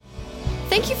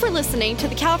Thank you for listening to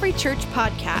the Calvary Church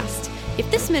podcast. If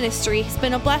this ministry has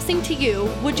been a blessing to you,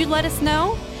 would you let us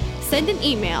know? Send an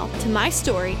email to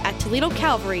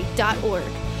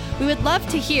mystory@toledocalvary.org. We would love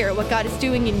to hear what God is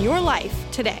doing in your life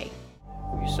today.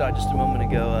 You saw just a moment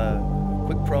ago a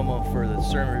quick promo for the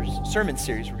sermon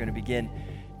series we're going to begin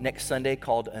next Sunday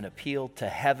called An Appeal to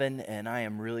Heaven, and I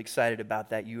am really excited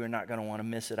about that. You are not going to want to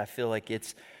miss it. I feel like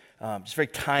it's just very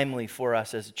timely for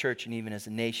us as a church and even as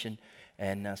a nation.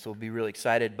 And so we'll be really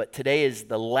excited. But today is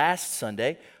the last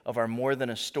Sunday of our More Than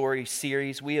a Story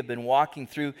series. We have been walking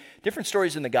through different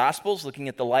stories in the Gospels, looking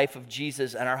at the life of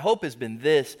Jesus. And our hope has been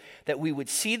this, that we would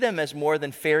see them as more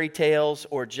than fairy tales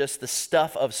or just the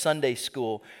stuff of Sunday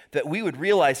school, that we would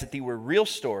realize that they were real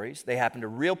stories, they happened to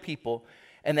real people,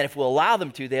 and that if we'll allow them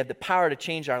to, they have the power to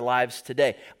change our lives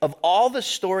today. Of all the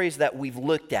stories that we've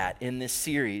looked at in this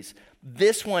series,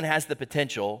 this one has the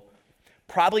potential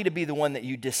probably to be the one that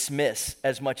you dismiss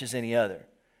as much as any other.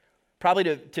 Probably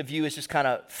to view as just kind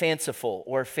of fanciful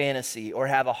or fantasy or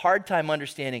have a hard time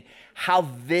understanding how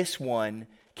this one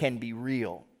can be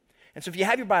real. And so if you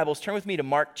have your Bibles, turn with me to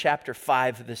Mark chapter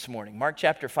 5 this morning. Mark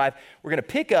chapter 5, we're going to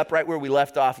pick up right where we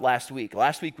left off last week.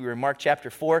 Last week we were in Mark chapter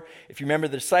 4. If you remember,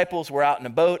 the disciples were out in a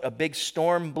boat. A big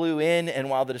storm blew in, and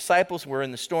while the disciples were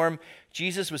in the storm,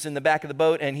 Jesus was in the back of the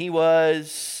boat, and he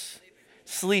was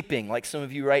sleeping, like some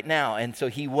of you right now. And so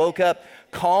he woke up,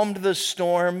 calmed the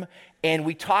storm, and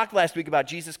we talked last week about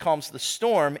Jesus calms the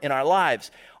storm in our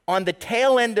lives. On the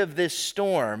tail end of this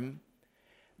storm,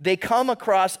 they come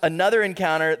across another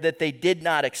encounter that they did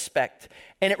not expect.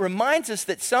 And it reminds us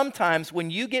that sometimes when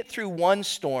you get through one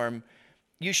storm,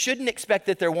 you shouldn't expect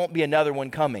that there won't be another one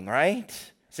coming, right?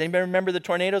 Does anybody remember the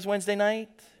tornadoes Wednesday night?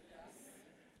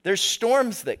 There's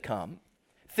storms that come,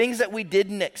 things that we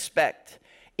didn't expect.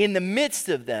 In the midst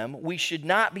of them, we should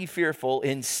not be fearful.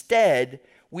 Instead,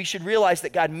 we should realize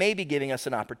that God may be giving us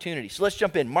an opportunity. So let's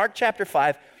jump in. Mark chapter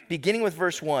 5, beginning with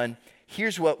verse 1,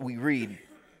 here's what we read.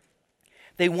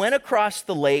 They went across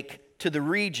the lake to the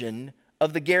region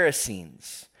of the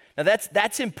Gerasenes. Now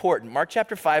that's important. Mark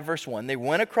chapter 5, verse 1, they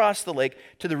went across the lake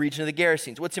to the region of the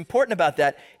Gerasenes. What's important about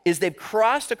that is they've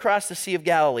crossed across the Sea of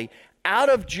Galilee out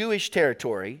of Jewish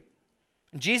territory.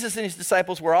 Jesus and his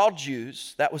disciples were all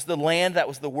Jews. That was the land, that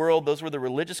was the world, those were the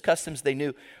religious customs they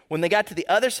knew. When they got to the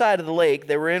other side of the lake,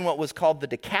 they were in what was called the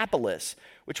Decapolis,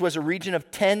 which was a region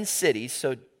of 10 cities.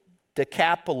 So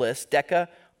Decapolis, 10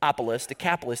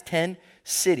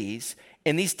 cities.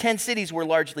 And these 10 cities were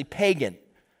largely pagan.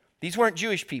 These weren't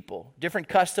Jewish people. Different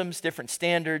customs, different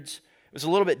standards. It was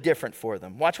a little bit different for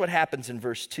them. Watch what happens in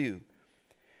verse 2.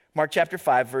 Mark chapter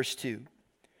 5, verse 2.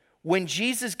 When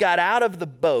Jesus got out of the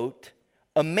boat,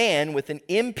 a man with an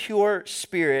impure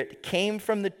spirit came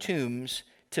from the tombs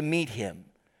to meet him.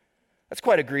 That's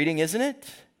quite a greeting, isn't it?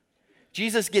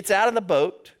 Jesus gets out of the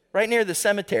boat right near the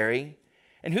cemetery,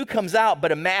 and who comes out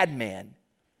but a madman?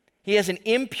 He has an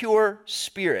impure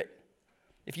spirit.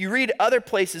 If you read other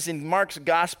places in Mark's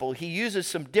gospel, he uses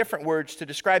some different words to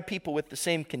describe people with the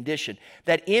same condition.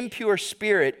 That impure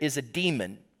spirit is a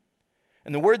demon.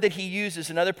 And the word that he uses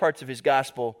in other parts of his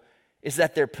gospel is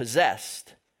that they're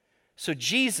possessed. So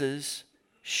Jesus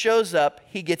shows up,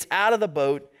 he gets out of the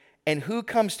boat, and who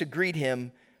comes to greet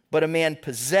him but a man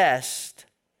possessed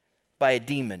by a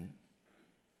demon?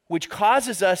 Which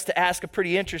causes us to ask a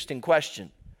pretty interesting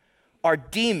question. Are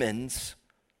demons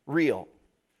real?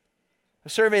 A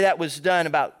survey that was done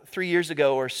about 3 years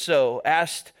ago or so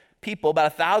asked people,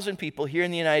 about 1,000 people here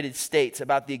in the United States,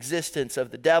 about the existence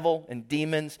of the devil and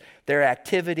demons, their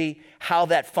activity, how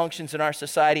that functions in our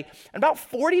society. And about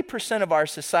 40% of our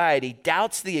society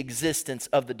doubts the existence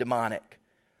of the demonic.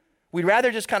 We'd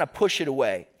rather just kind of push it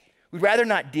away. We'd rather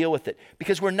not deal with it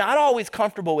because we're not always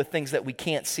comfortable with things that we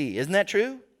can't see. Isn't that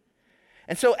true?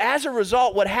 And so as a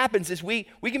result, what happens is we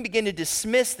can begin to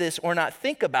dismiss this or not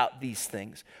think about these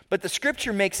things. But the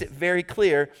scripture makes it very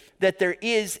clear that there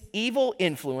is evil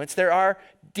influence, there are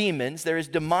demons, there is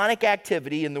demonic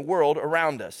activity in the world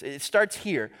around us. It starts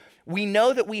here. We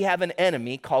know that we have an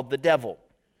enemy called the devil.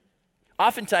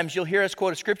 Oftentimes you'll hear us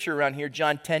quote a scripture around here,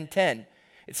 John 10:10.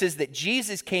 It says that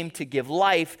Jesus came to give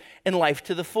life and life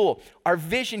to the full. Our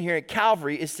vision here at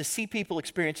Calvary is to see people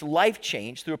experience life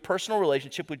change through a personal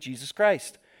relationship with Jesus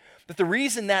Christ. But the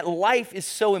reason that life is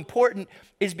so important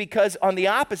is because on the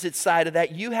opposite side of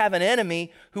that, you have an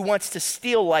enemy who wants to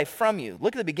steal life from you.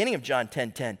 Look at the beginning of John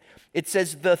 10:10. It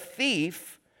says, the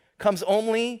thief comes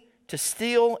only to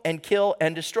steal and kill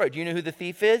and destroy. Do you know who the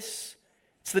thief is?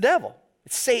 It's the devil.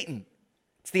 It's Satan.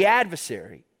 It's the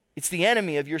adversary. It's the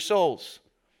enemy of your souls.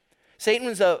 Satan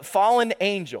was a fallen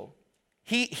angel.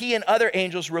 He and other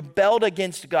angels rebelled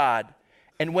against God.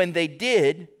 And when they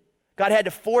did, God had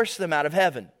to force them out of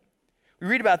heaven. We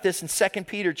read about this in 2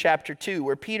 Peter chapter 2,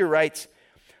 where Peter writes,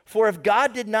 "For if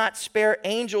God did not spare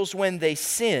angels when they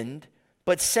sinned,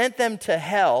 but sent them to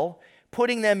hell,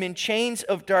 putting them in chains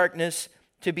of darkness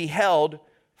to be held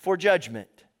for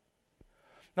judgment."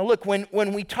 Now look, when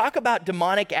we talk about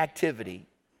demonic activity,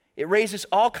 it raises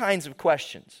all kinds of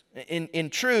questions.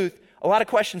 In truth, a lot of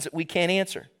questions that we can't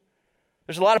answer.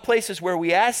 There's a lot of places where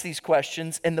we ask these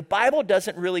questions, and the Bible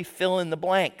doesn't really fill in the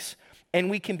blanks. And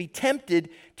we can be tempted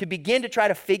to begin to try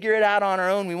to figure it out on our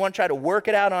own. We want to try to work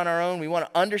it out on our own. We want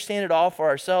to understand it all for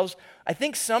ourselves. I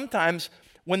think sometimes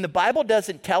when the Bible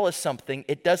doesn't tell us something,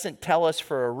 it doesn't tell us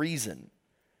for a reason.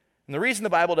 And the reason the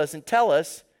Bible doesn't tell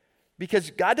us,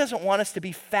 because God doesn't want us to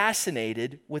be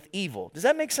fascinated with evil. Does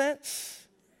that make sense?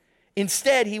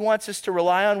 Instead, he wants us to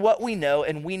rely on what we know,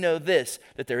 and we know this,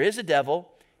 that there is a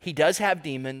devil, he does have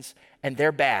demons, and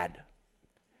they're bad.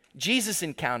 Jesus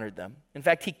encountered them. In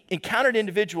fact, he encountered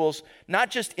individuals, not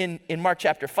just in Mark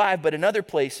chapter 5, but in other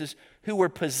places, who were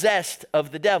possessed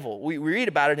of the devil. We read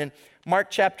about it in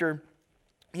Mark chapter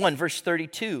 1, verse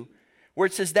 32, where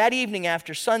it says, "That evening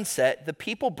after sunset, the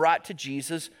people brought to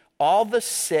Jesus all the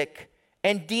sick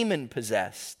and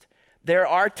demon-possessed." There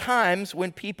are times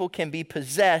when people can be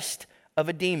possessed of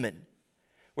a demon,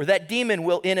 where that demon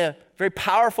will, in a very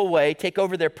powerful way, take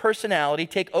over their personality,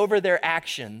 take over their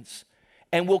actions,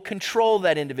 and will control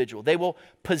that individual. They will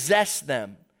possess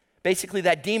them. Basically,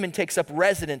 that demon takes up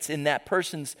residence in that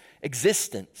person's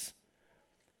existence.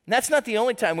 And that's not the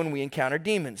only time when we encounter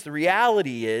demons. The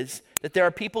reality is that there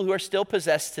are people who are still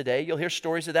possessed today. You'll hear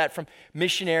stories of that from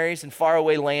missionaries in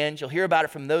faraway lands. You'll hear about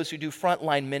it from those who do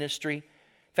frontline ministry.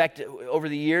 In fact, over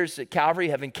the years at Calvary,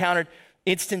 have encountered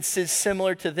instances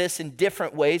similar to this in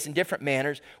different ways, in different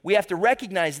manners. We have to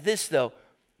recognize this, though,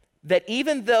 that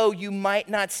even though you might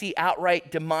not see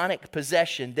outright demonic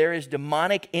possession, there is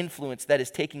demonic influence that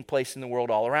is taking place in the world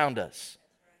all around us.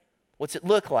 What's it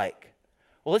look like?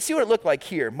 Well, let's see what it looked like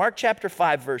here. Mark chapter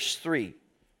 5, verse 3.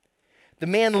 "The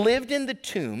man lived in the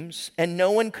tombs, and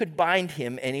no one could bind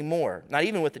him anymore, not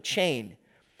even with a chain.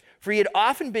 For he had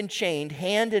often been chained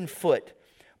hand and foot,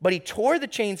 but he tore the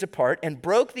chains apart and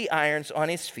broke the irons on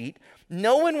his feet.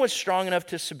 No one was strong enough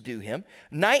to subdue him.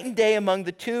 Night and day among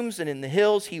the tombs and in the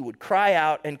hills, he would cry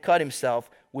out and cut himself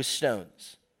with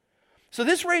stones." So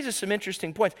this raises some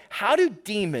interesting points. How do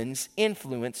demons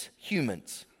influence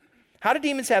humans? How do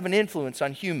demons have an influence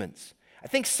on humans? I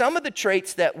think some of the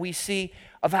traits that we see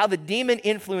of how the demon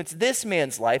influenced this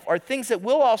man's life are things that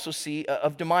we'll also see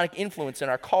of demonic influence in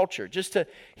our culture. Just to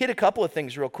hit a couple of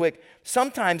things real quick.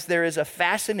 Sometimes there is a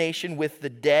fascination with the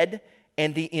dead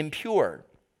and the impure.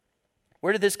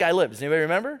 Where did this guy live? Does anybody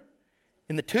remember?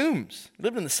 In the tombs. He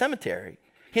lived in the cemetery.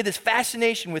 He had this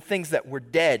fascination with things that were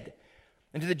dead.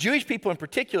 And to the Jewish people in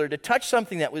particular, to touch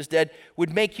something that was dead would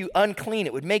make you unclean.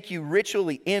 It would make you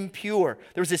ritually impure.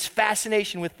 There was this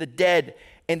fascination with the dead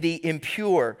and the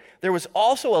impure. There was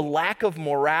also a lack of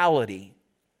morality.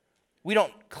 We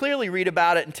don't clearly read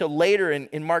about it until later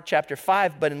in Mark chapter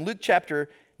 5, but in Luke chapter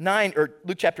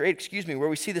 8, where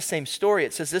we see the same story,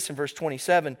 it says this in verse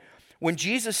 27, "When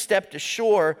Jesus stepped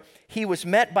ashore, he was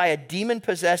met by a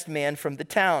demon-possessed man from the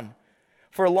town.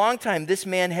 For a long time, this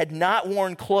man had not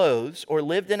worn clothes or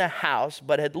lived in a house,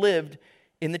 but had lived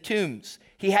in the tombs.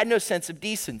 He had no sense of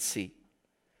decency."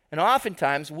 And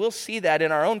oftentimes, we'll see that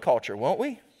in our own culture, won't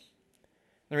we?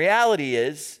 The reality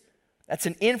is, that's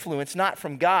an influence not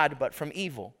from God, but from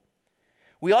evil.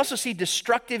 We also see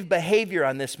destructive behavior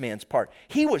on this man's part.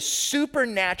 He was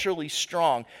supernaturally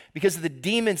strong because of the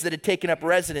demons that had taken up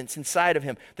residence inside of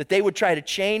him, that they would try to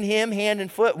chain him hand and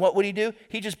foot. What would he do?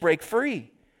 He'd just break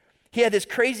free. He had this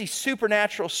crazy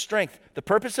supernatural strength. The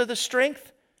purpose of the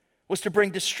strength was to bring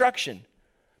destruction,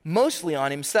 mostly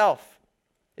on himself.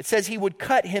 It says he would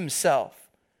cut himself.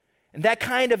 And that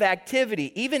kind of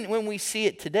activity, even when we see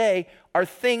it today, are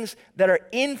things that are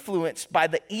influenced by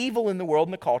the evil in the world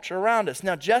and the culture around us.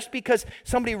 Now, just because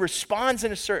somebody responds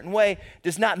in a certain way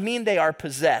does not mean they are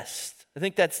possessed. I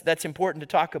think that's important to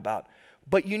talk about.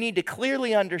 But you need to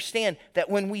clearly understand that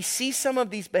when we see some of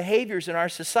these behaviors in our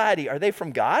society, are they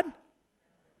from God?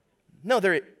 No,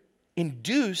 they're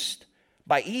induced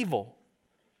by evil.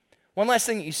 One last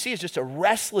thing that you see is just a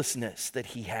restlessness that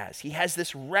he has. He has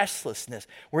this restlessness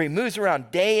where he moves around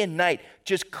day and night,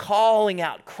 just calling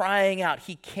out, crying out.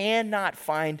 He cannot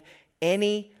find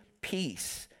any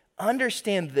peace.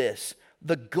 Understand this.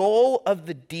 The goal of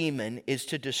the demon is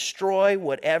to destroy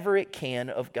whatever it can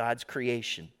of God's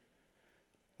creation.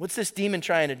 What's this demon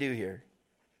trying to do here?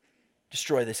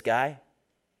 Destroy this guy.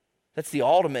 That's the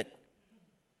ultimate,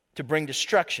 to bring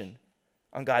destruction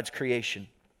on God's creation.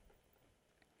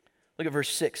 Look at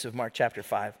verse 6 of Mark chapter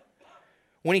 5.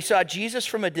 When he saw Jesus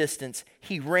from a distance,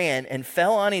 he ran and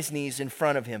fell on his knees in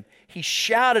front of him. He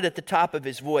shouted at the top of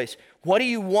his voice, "What do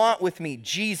you want with me,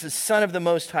 Jesus, Son of the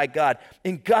Most High God?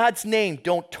 In God's name,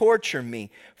 don't torture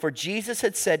me." For Jesus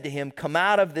had said to him, "Come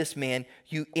out of this man,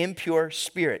 you impure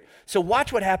spirit." So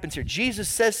watch what happens here. Jesus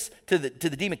says to the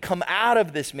demon, "Come out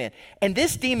of this man." And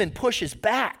this demon pushes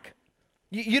back.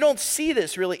 You don't see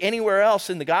this really anywhere else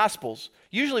in the Gospels.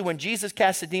 Usually when Jesus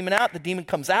casts a demon out, the demon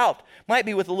comes out. Might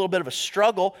be with a little bit of a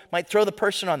struggle, might throw the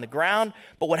person on the ground.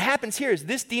 But what happens here is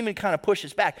this demon kind of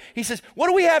pushes back. He says, "What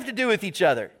do we have to do with each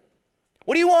other?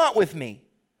 What do you want with me?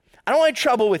 I don't want any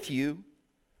trouble with you.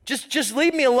 Just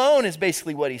leave me alone," is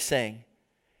basically what he's saying.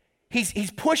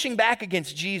 He's pushing back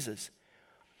against Jesus.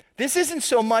 This isn't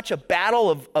so much a battle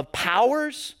of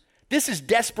powers. This is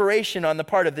desperation on the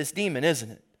part of this demon,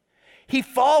 isn't it? He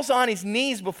falls on his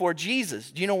knees before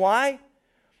Jesus. Do you know why?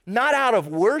 Not out of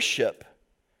worship,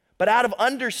 but out of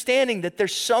understanding that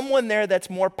there's someone there that's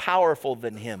more powerful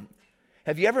than him.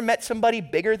 Have you ever met somebody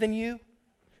bigger than you?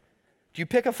 Do you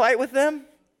pick a fight with them?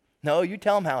 No, you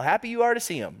tell them how happy you are to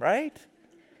see them, right?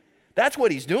 That's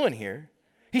what he's doing here.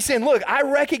 He's saying, look, I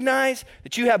recognize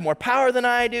that you have more power than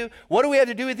I do. What do we have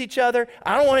to do with each other?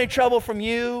 I don't want any trouble from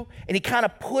you. And he kind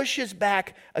of pushes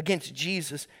back against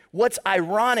Jesus. What's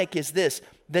ironic is this,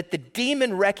 that the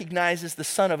demon recognizes the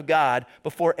Son of God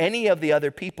before any of the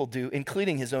other people do,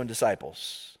 including his own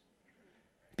disciples.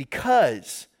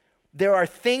 Because there are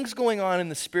things going on in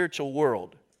the spiritual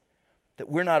world that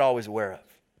we're not always aware of.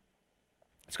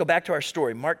 Let's go back to our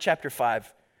story. Mark chapter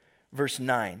 5, verse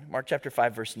 9. Mark chapter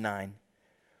 5, verse 9.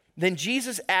 Then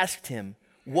Jesus asked him,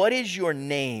 "What is your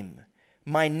name?"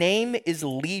 "My name is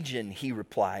Legion," he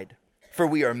replied, "for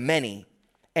we are many."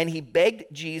 And he begged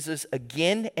Jesus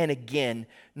again and again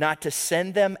not to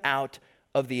send them out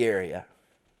of the area.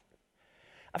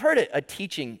 I've heard a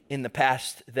teaching in the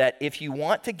past that if you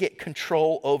want to get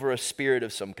control over a spirit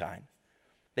of some kind,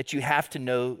 that you have to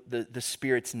know the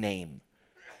spirit's name.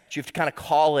 You have to kind of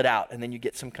call it out, and then you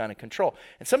get some kind of control.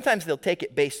 And sometimes they'll take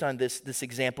it based on this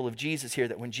example of Jesus here,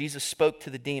 that when Jesus spoke to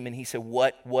the demon, he said,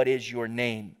 what is your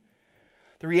name?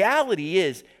 The reality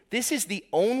is, this is the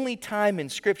only time in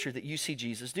Scripture that you see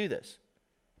Jesus do this.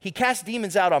 He cast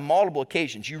demons out on multiple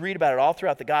occasions. You read about it all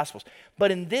throughout the Gospels. But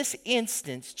in this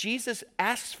instance, Jesus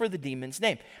asks for the demon's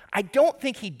name. I don't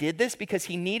think he did this because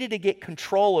he needed to get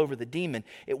control over the demon.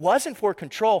 It wasn't for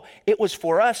control. It was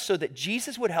for us so that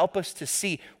Jesus would help us to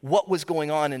see what was going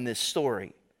on in this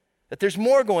story. That there's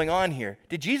more going on here.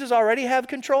 Did Jesus already have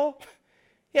control?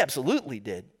 He absolutely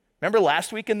did. Remember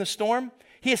last week in the storm?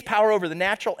 He has power over the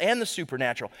natural and the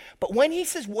supernatural. But when he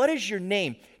says, "What is your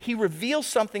name?" he reveals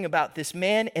something about this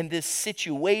man and this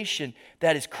situation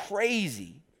that is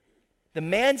crazy. The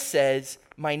man says,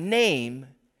 "My name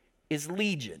is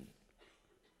Legion."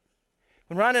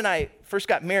 When Ron and I first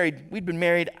got married, we'd been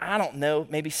married, I don't know,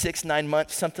 maybe 6-9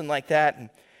 months, something like that.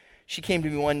 And she came to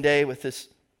me one day with this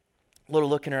little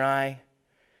look in her eye.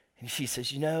 And she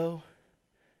says, "I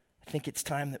think it's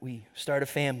time that we start a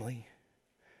family."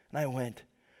 And I went,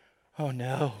 "Oh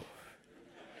no."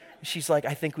 She's like,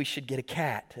 "I think we should get a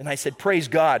cat." And I said, praise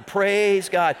God.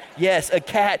 Yes, a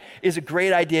cat is a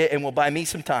great idea and will buy me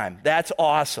some time. That's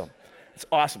awesome. It's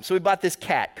awesome. So we bought this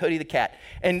cat, Cody the cat.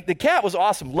 And the cat was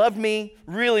awesome. Loved me,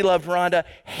 really loved Rhonda,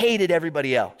 hated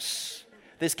everybody else.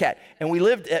 This cat. And we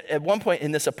lived at one point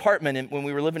in this apartment when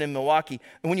we were living in Milwaukee.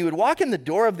 And when you would walk in the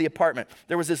door of the apartment,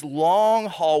 there was this long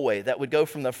hallway that would go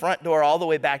from the front door all the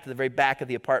way back to the very back of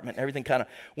the apartment. And everything kind of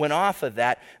went off of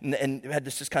that and had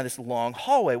this long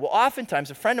hallway. Well, oftentimes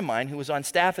a friend of mine who was on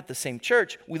staff at the same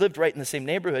church, we lived right in the same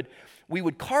neighborhood, we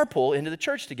would carpool into the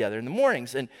church together in the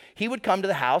mornings. And he would come to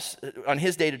the house on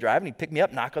his day to drive, and he'd pick me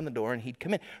up, knock on the door, and he'd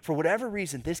come in. For whatever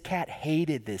reason, this cat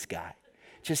hated this guy.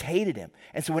 Just hated him.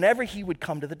 And so whenever he would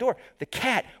come to the door, the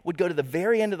cat would go to the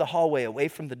very end of the hallway away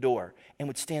from the door and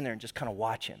would stand there and just kind of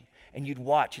watch him. And you'd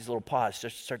watch his little paws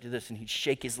just start to do this, and he'd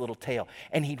shake his little tail.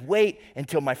 And he'd wait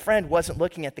until my friend wasn't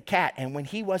looking at the cat. And when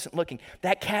he wasn't looking,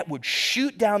 that cat would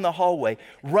shoot down the hallway,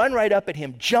 run right up at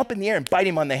him, jump in the air, and bite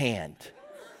him on the hand.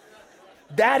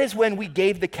 That is when we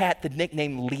gave the cat the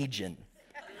nickname Legion.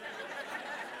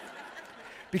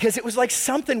 Because it was like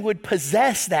something would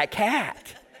possess that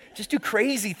cat. Just do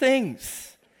crazy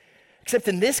things. Except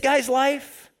in this guy's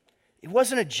life, it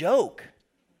wasn't a joke.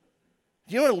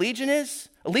 Do you know what a legion is?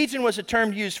 A legion was a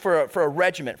term used for a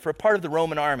regiment, for a part of the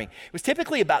Roman army. It was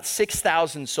typically about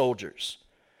 6,000 soldiers.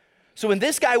 So when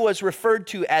this guy was referred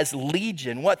to as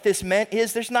legion, what this meant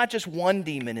is there's not just one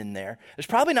demon in there. There's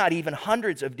probably not even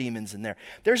hundreds of demons in there.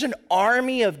 There's an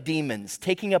army of demons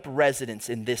taking up residence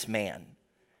in this man.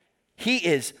 He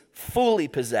is fully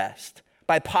possessed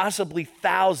by possibly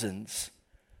thousands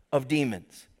of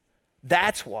demons.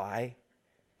 That's why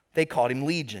they called him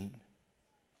Legion.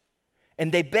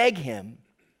 And they beg him,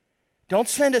 don't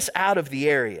send us out of the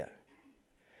area.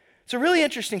 It's a really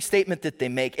interesting statement that they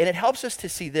make, and it helps us to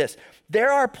see this.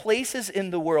 There are places in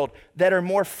the world that are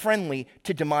more friendly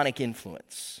to demonic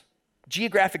influence,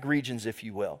 geographic regions, if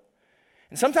you will.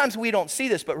 And sometimes we don't see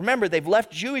this, but remember, they've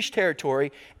left Jewish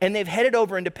territory and they've headed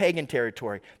over into pagan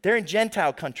territory. They're in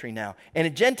Gentile country now. And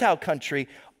in Gentile country,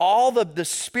 all the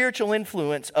spiritual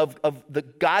influence of the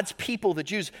God's people, the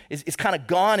Jews, is kind of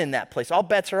gone in that place. All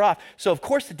bets are off. So of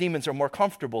course the demons are more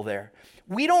comfortable there.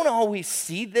 We don't always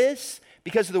see this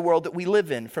because of the world that we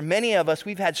live in. For many of us,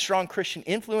 we've had strong Christian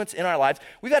influence in our lives.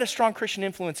 We've had a strong Christian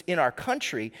influence in our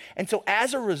country. And so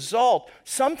as a result,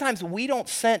 sometimes we don't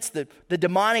sense the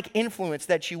demonic influence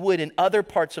that you would in other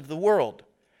parts of the world.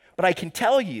 But I can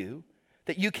tell you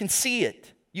that you can see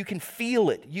it. You can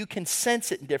feel it. You can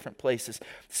sense it in different places.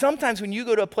 Sometimes when you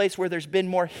go to a place where there's been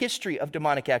more history of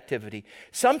demonic activity,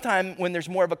 sometimes when there's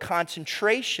more of a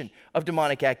concentration of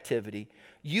demonic activity,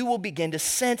 you will begin to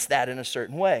sense that in a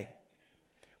certain way.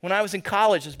 When I was in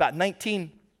college, I was about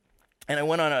 19, and I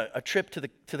went on a trip to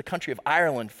the country of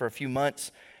Ireland for a few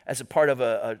months as a part of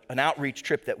an outreach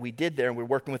trip that we did there, and we were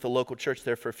working with a local church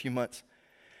there for a few months.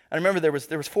 I remember there was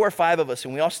 4 or 5 of us,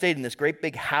 and we all stayed in this great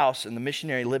big house, and the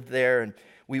missionary lived there, and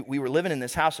we were living in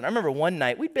this house. And I remember one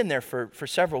night, we'd been there for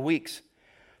several weeks,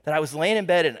 that I was laying in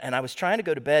bed, and I was trying to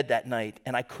go to bed that night,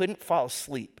 and I couldn't fall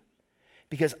asleep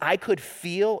because I could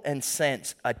feel and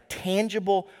sense a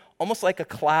tangible, almost like a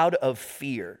cloud of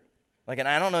fear. And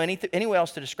I don't know any way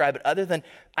else to describe it other than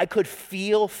I could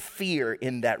feel fear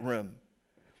in that room.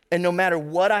 And no matter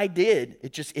what I did,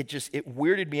 it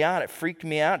weirded me out. It freaked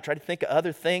me out. I tried to think of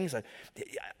other things.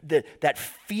 That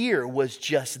fear was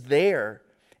just there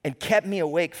and kept me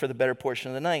awake for the better portion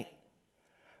of the night.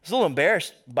 I was a little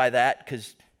embarrassed by that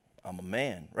because I'm a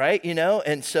man, right?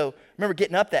 And so I remember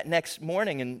getting up that next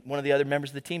morning, and one of the other members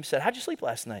of the team said, "How'd you sleep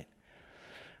last night?"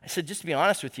 I said, "Just to be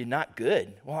honest with you, not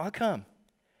good." "Well, how come?"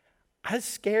 I was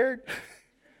scared.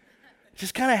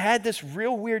 Just kind of had this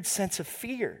real weird sense of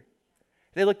fear.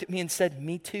 They looked at me and said,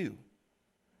 "Me too."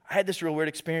 I had this real weird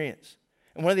experience.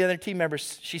 And one of the other team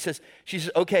members, she says,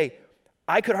 "Okay,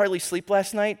 I could hardly sleep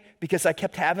last night because I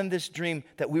kept having this dream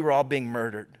that we were all being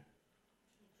murdered."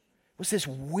 It was this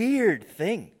weird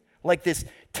thing, like this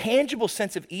tangible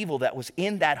sense of evil that was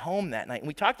in that home that night. And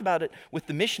we talked about it with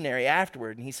the missionary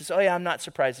afterward. And he says, "Oh yeah, I'm not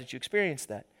surprised that you experienced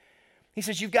that." He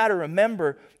says, "You've got to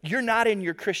remember, you're not in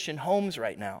your Christian homes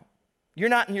right now. You're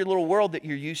not in your little world that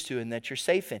you're used to and that you're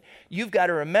safe in. You've got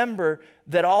to remember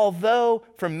that although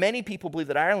for many people believe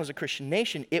that Ireland was a Christian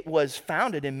nation, it was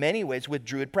founded in many ways with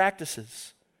Druid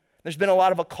practices. There's been a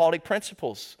lot of occultic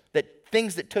principles,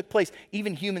 things that took place,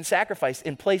 even human sacrifice,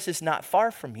 in places not far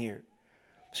from here.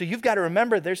 So you've got to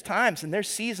remember there's times and there's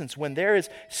seasons when there is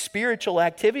spiritual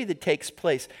activity that takes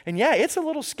place. And yeah, it's a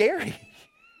little scary.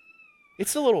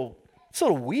 It's a little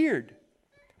weird,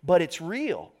 but it's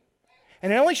real.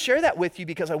 And I only share that with you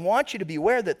because I want you to be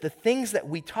aware that the things that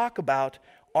we talk about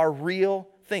are real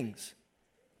things.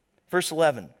 Verse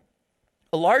 11,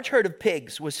 a large herd of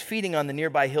pigs was feeding on the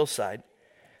nearby hillside.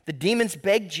 The demons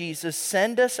begged Jesus,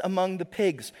 "Send us among the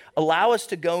pigs. Allow us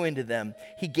to go into them."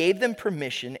 He gave them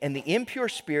permission, and the impure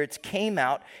spirits came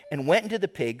out and went into the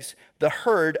pigs. The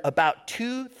herd, about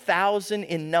 2,000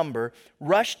 in number,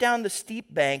 rushed down the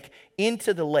steep bank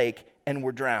into the lake and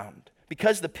were drowned.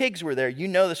 Because the pigs were there, you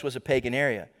know this was a pagan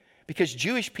area, because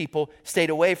Jewish people stayed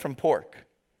away from pork.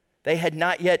 They had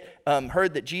not yet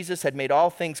heard that Jesus had made all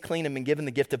things clean and been given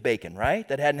the gift of bacon, right?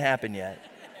 That hadn't happened yet.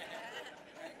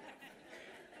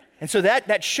 And so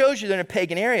that shows you they're in a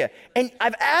pagan area. And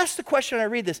I've asked the question when I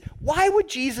read this, why would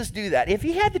Jesus do that? If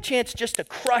he had the chance just to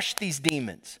crush these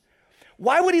demons,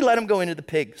 why would he let them go into the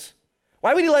pigs?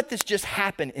 Why would he let this just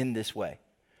happen in this way?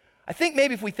 I think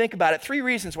maybe if we think about it, 3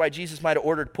 reasons why Jesus might have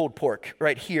ordered pulled pork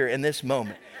right here in this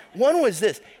moment. One was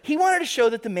this: he wanted to show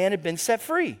that the man had been set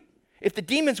free. If the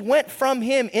demons went from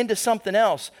him into something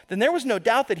else, then there was no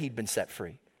doubt that he'd been set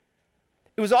free.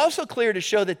 It was also clear to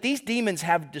show that these demons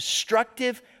have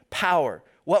destructive power.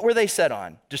 What were they set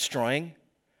on? Destroying.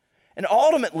 And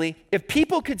ultimately, if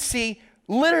people could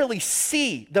literally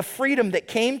see the freedom that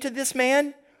came to this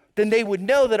man, then they would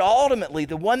know that ultimately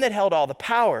the one that held all the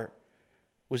power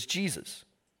was Jesus.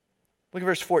 Look at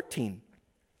verse 14.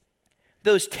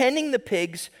 Those tending the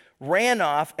pigs ran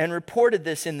off and reported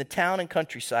this in the town and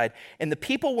countryside, and the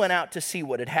people went out to see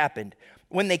what had happened.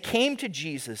 When they came to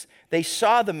Jesus, they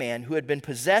saw the man who had been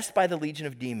possessed by the legion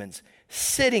of demons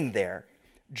sitting there,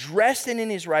 dressed and in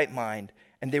his right mind,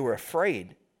 and they were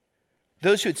afraid.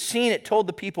 Those who had seen it told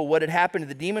the people what had happened to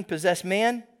the demon-possessed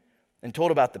man and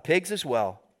told about the pigs as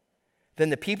well. Then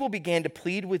the people began to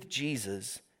plead with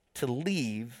Jesus to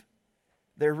leave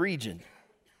their region.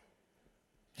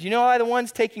 Do you know why the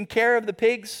ones taking care of the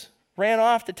pigs ran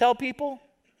off to tell people?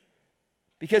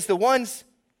 Because the ones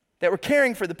that were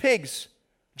caring for the pigs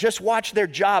just watched their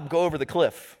job go over the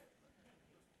cliff.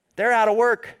 They're out of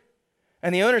work,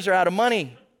 and the owners are out of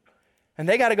money, and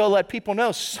they got to go let people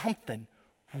know something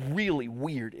really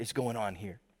weird is going on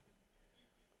here.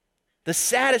 The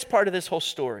saddest part of this whole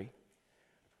story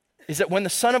is that when the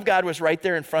Son of God was right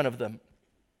there in front of them,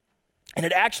 and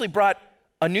it actually brought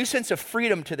a new sense of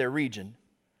freedom to their region,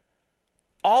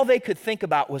 all they could think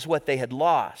about was what they had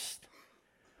lost.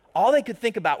 All they could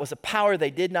think about was a power they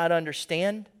did not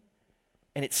understand,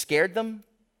 and it scared them,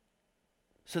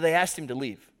 so they asked him to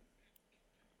leave.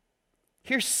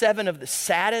 Here's 7 of the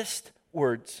saddest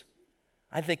words,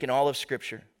 I think, in all of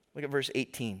Scripture. Look at verse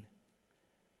 18.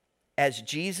 As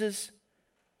Jesus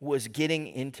was getting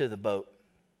into the boat,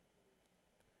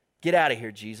 "Get out of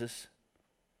here, Jesus."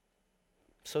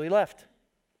 So he left.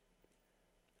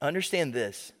 Understand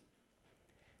this.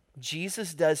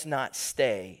 Jesus does not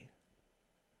stay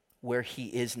where he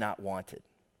is not wanted.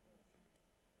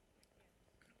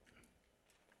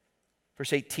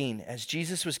 Verse 18, as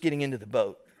Jesus was getting into the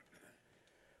boat,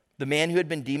 the man who had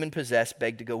been demon-possessed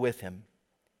begged to go with him.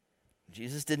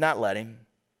 Jesus did not let him,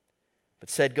 but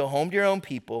said, "Go home to your own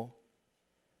people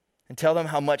and tell them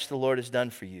how much the Lord has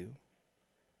done for you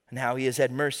and how he has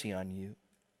had mercy on you."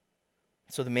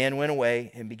 So the man went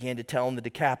away and began to tell in the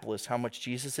Decapolis how much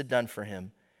Jesus had done for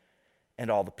him, and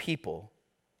all the people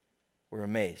were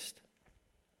amazed.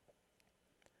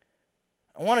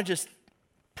 I want to just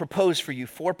propose for you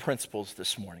 4 principles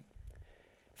this morning.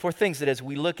 4 things that as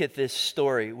we look at this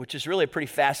story, which is really a pretty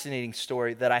fascinating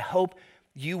story, that I hope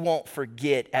you won't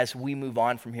forget as we move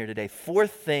on from here today. 4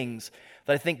 things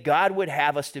that I think God would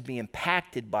have us to be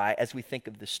impacted by as we think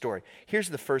of this story. Here's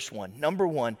the first one. Number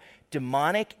 1,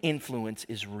 demonic influence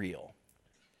is real.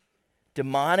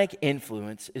 Demonic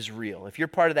influence is real. If you're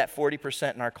part of that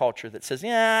 40% in our culture that says,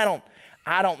 "Yeah,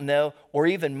 I don't know," or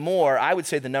even more, I would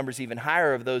say the number's even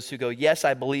higher of those who go, "Yes,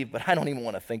 I believe, but I don't even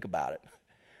want to think about it.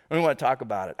 I don't want to talk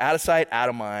about it. Out of sight, out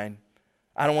of mind.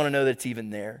 I don't want to know that it's even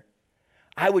there."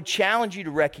 I would challenge you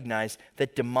to recognize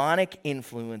that demonic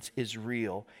influence is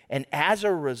real. And as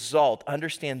a result,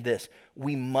 understand this,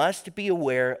 we must be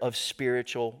aware of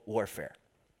spiritual warfare.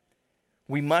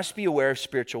 We must be aware of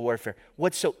spiritual warfare.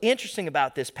 What's so interesting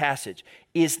about this passage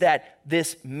is that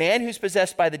this man who's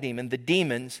possessed by the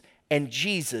demons, and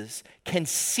Jesus can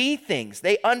see things.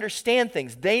 They understand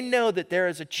things. They know that there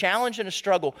is a challenge and a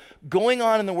struggle going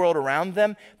on in the world around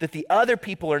them that the other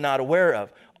people are not aware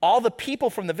of. All the people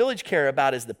from the village care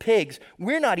about is the pigs.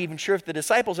 We're not even sure if the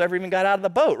disciples ever even got out of the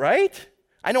boat, right?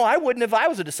 I know I wouldn't if I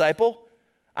was a disciple.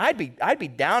 I'd be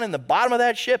down in the bottom of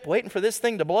that ship waiting for this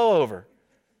thing to blow over,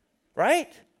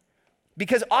 right?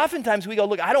 Because oftentimes we go,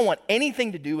 "Look, I don't want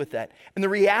anything to do with that." And the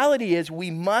reality is we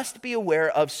must be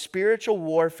aware of spiritual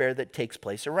warfare that takes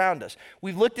place around us.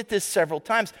 We've looked at this several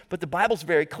times, but the Bible's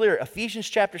very clear. Ephesians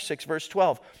chapter 6, verse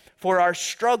 12. "For our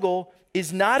struggle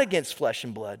is not against flesh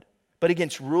and blood, but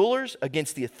against rulers,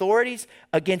 against the authorities,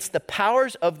 against the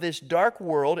powers of this dark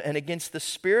world, and against the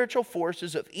spiritual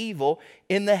forces of evil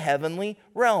in the heavenly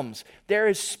realms." There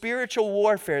is spiritual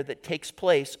warfare that takes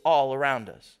place all around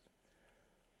us.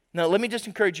 Now, let me just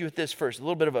encourage you with this first, a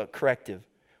little bit of a corrective.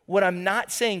 What I'm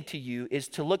not saying to you is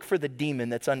to look for the demon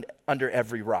that's under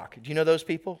every rock. Do you know those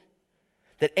people?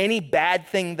 That any bad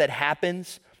thing that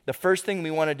happens, the first thing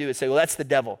we want to do is say, "Well, that's the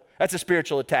devil. That's a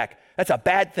spiritual attack. That's a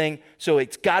bad thing, so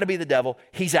it's got to be the devil.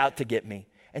 He's out to get me."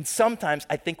 And sometimes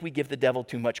I think we give the devil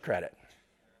too much credit.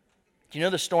 Do you know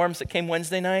the storms that came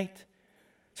Wednesday night?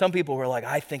 Some people were like,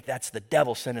 "I think that's the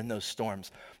devil sending those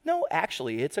storms." No,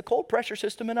 actually, it's a cold pressure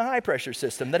system and a high pressure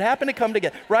system that happened to come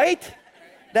together, right?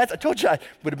 I told you I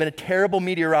would have been a terrible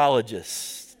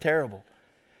meteorologist. Terrible.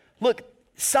 Look,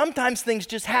 sometimes things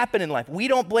just happen in life. We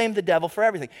don't blame the devil for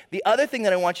everything. The other thing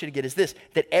that I want you to get is this,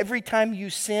 that every time you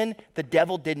sin, the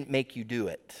devil didn't make you do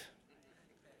it.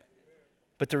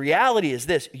 But the reality is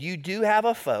this, you do have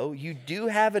a foe, you do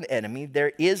have an enemy,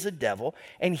 there is a devil,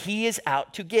 and he is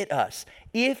out to get us.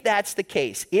 If that's the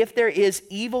case, if there is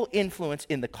evil influence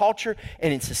in the culture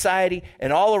and in society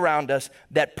and all around us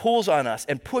that pulls on us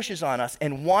and pushes on us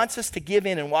and wants us to give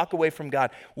in and walk away from God,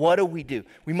 what do?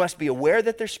 We must be aware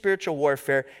that there's spiritual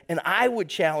warfare, and I would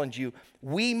challenge you,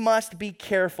 we must be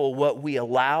careful what we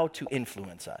allow to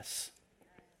influence us.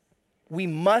 We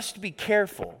must be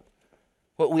careful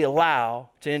what we allow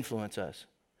to influence us.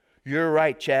 "You're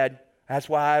right, Chad. That's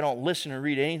why I don't listen or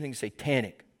read anything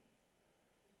satanic.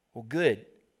 Well, good.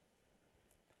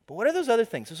 But what are those other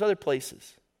things, those other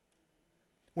places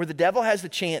where the devil has the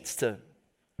chance to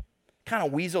kind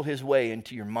of weasel his way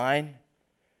into your mind,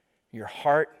 your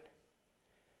heart,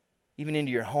 even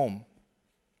into your home?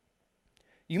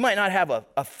 You might not have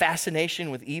a fascination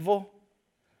with evil,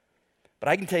 but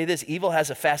I can tell you this, evil has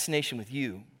a fascination with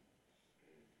you.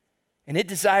 And it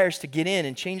desires to get in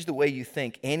and change the way you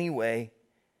think any way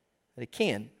that it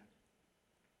can.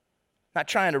 Not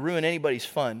trying to ruin anybody's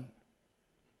fun,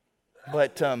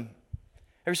 but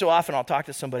every so often I'll talk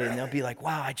to somebody and they'll be like,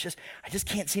 wow, I just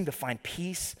can't seem to find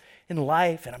peace in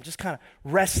life, and I'm just kind of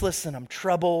restless and I'm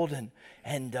troubled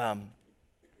and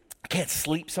I can't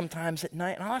sleep sometimes at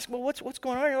night. And I'll ask, well, what's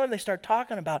going on in your life? And they start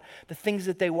talking about the things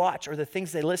that they watch or the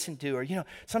things they listen to, or,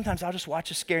 sometimes I'll just watch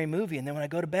a scary movie, and then when I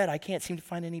go to bed, I can't seem to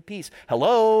find any peace.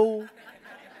 Hello?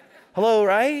 Hello,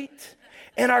 right?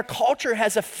 And our culture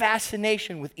has a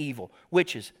fascination with evil,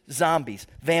 witches, zombies,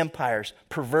 vampires,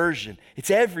 perversion.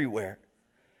 It's everywhere.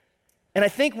 And I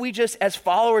think we just, as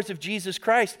followers of Jesus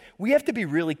Christ, we have to be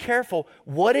really careful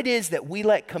what it is that we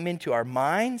let come into our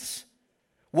minds,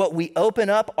 what we open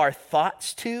up our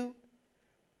thoughts to,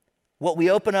 what we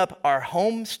open up our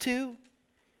homes to.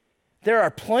 There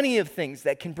are plenty of things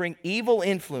that can bring evil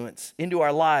influence into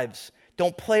our lives.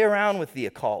 Don't play around with the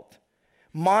occult.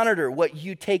 Monitor what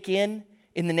you take in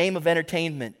the name of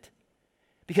entertainment.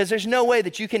 Because there's no way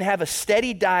that you can have a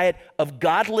steady diet of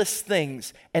godless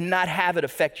things and not have it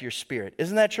affect your spirit.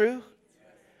 Isn't that true?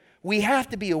 We have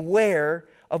to be aware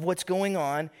of what's going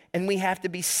on, and we have to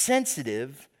be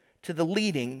sensitive to the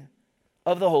leading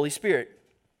of the Holy Spirit.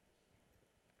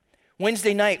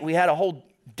 Wednesday night, we had a whole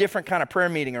different kind of prayer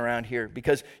meeting around here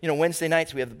because, Wednesday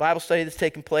nights we have the Bible study that's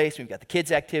taking place. We've got the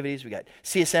kids' activities. We got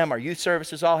CSM, our youth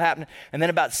services all happening. And then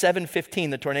about 7:15,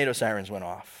 the tornado sirens went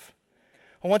off.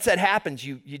 Well, once that happens,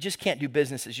 you just can't do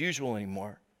business as usual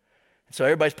anymore. So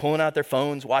everybody's pulling out their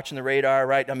phones, watching the radar,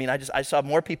 right? I mean, I saw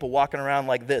more people walking around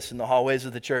like this in the hallways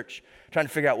of the church, trying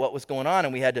to figure out what was going on.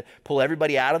 And we had to pull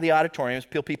everybody out of the auditoriums,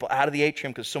 pull people out of the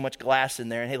atrium because so much glass in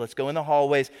there. And hey, let's go in the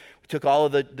hallways. We took all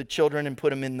of the children and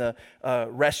put them in the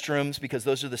restrooms because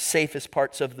those are the safest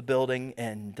parts of the building,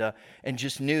 and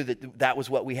just knew that was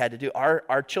what we had to do.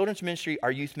 Our children's ministry,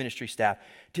 our youth ministry staff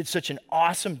did such an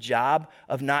awesome job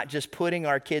of not just putting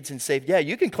our kids in safe. Yeah,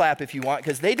 you can clap if you want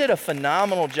because they did a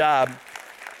phenomenal job.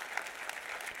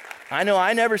 I know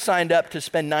I never signed up to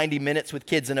spend 90 minutes with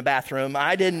kids in a bathroom.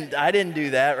 I didn't do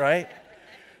that, right?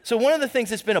 So one of the things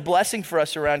that's been a blessing for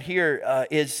us around here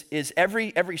is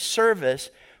every service,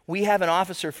 we have an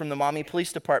officer from the Maumee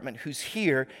Police Department who's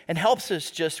here and helps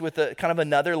us just with a kind of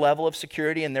another level of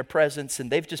security and their presence, and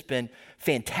they've just been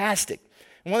fantastic.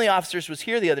 And one of the officers was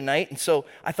here the other night, and so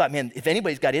I thought, man, if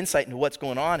anybody's got insight into what's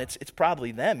going on, it's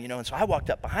probably them, And so I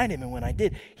walked up behind him, and when I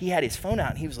did, he had his phone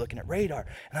out, and he was looking at radar.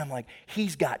 And I'm like,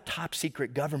 he's got top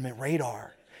secret government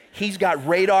radar. He's got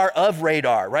radar of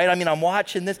radar, right? I mean, I'm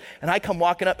watching this, and I come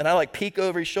walking up, and I peek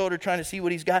over his shoulder trying to see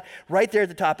what he's got. Right there at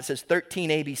the top, it says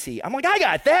 13 ABC. I'm like, I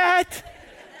got that.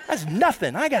 That's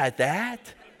nothing. I got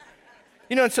that.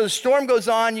 And so the storm goes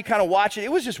on, you kind of watch it.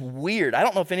 It was just weird. I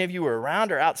don't know if any of you were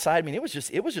around or outside. I mean, it was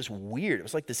just weird. It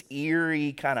was like this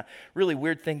eerie kind of really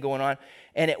weird thing going on.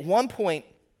 And at one point,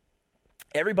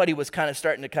 everybody was kind of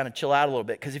starting to kind of chill out a little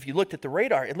bit because if you looked at the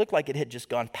radar, it looked like it had just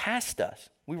gone past us.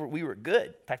 We were good.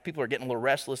 In fact, people are getting a little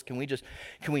restless. Can we just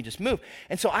move?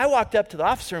 And so I walked up to the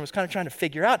officer and was kind of trying to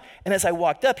figure out. And as I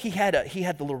walked up, he had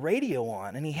the little radio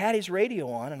on, and he had his radio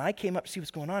on. And I came up to see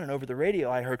what's going on. And over the radio,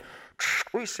 I heard,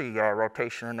 "We see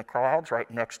rotation in the clouds right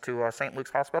next to St.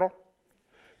 Luke's Hospital."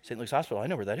 St. Luke's Hospital. I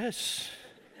know where that is.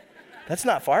 That's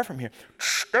not far from here.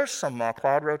 "There's some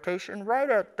cloud rotation right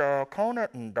at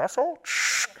Conant and Dussel."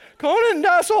 Conant and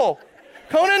Dussel.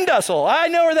 Conant and Dussel. I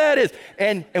know where that is.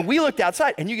 And we looked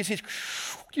outside, and you can see it's,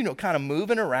 kind of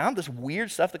moving around, this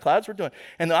weird stuff the clouds were doing.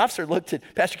 And the officer looked at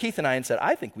Pastor Keith and I and said,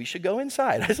 "I think we should go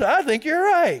inside." I said, "I think you're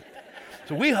right."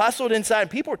 So we hustled inside, and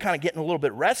people were kind of getting a little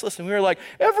bit restless, and we were like,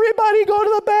 "Everybody go to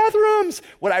the bathrooms."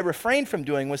 What I refrained from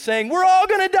doing was saying, "We're all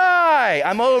going to die."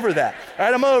 I'm over that. All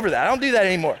right, I'm over that. I don't do that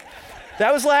anymore.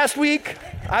 That was last week.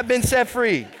 I've been set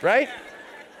free, right?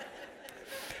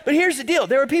 But here's the deal.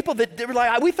 There were people that were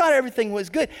like, we thought everything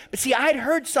was good. But see, I'd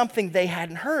heard something they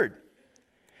hadn't heard.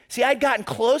 See, I'd gotten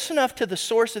close enough to the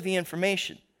source of the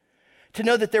information to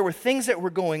know that there were things that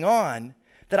were going on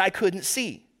that I couldn't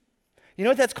see. You know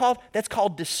what that's called? That's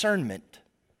called discernment.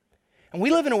 And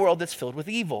we live in a world that's filled with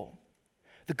evil.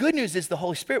 The good news is the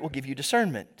Holy Spirit will give you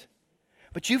discernment.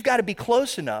 But you've got to be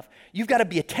close enough, you've got to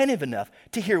be attentive enough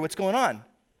to hear what's going on.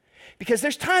 Because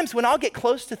there's times when I'll get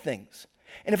close to things,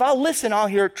 And if I'll listen, I'll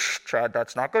hear, Chad,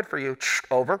 that's not good for you.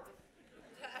 Over.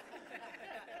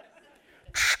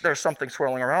 There's something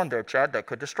swirling around there, Chad, that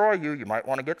could destroy you. You might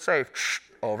want to get safe.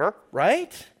 Over.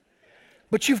 Right?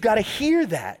 But you've got to hear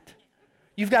that.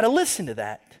 You've got to listen to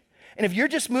that. And if you're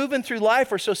just moving through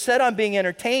life or so set on being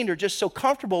entertained or just so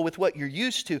comfortable with what you're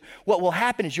used to, what will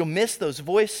happen is you'll miss those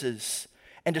voices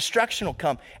and destruction will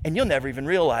come and you'll never even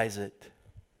realize it.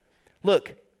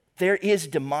 Look, there is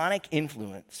demonic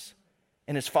influence.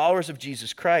 And as followers of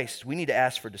Jesus Christ, we need to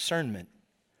ask for discernment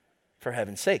for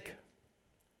heaven's sake.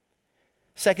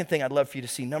 Second thing I'd love for you to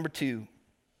see, number 2,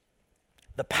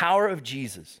 the power of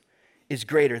Jesus is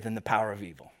greater than the power of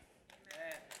evil.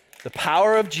 The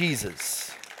power of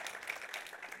Jesus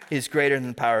is greater than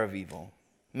the power of evil.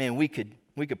 Man, we could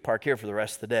park here for the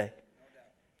rest of the day.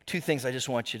 2 things I just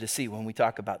want you to see when we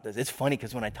talk about this. It's funny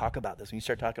because when I talk about this, when you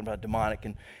start talking about demonic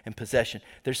and possession,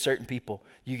 there's certain people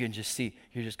you can just see,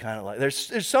 you're just kind of like,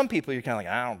 there's some people you're kind of like,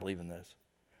 I don't believe in this.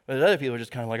 But there's other people who are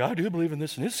just kind of like, I do believe in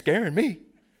this and it's scaring me.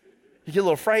 You get a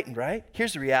little frightened, right?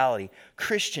 Here's the reality.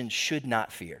 Christians should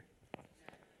not fear.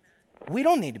 We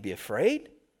don't need to be afraid.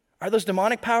 Are those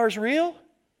demonic powers real?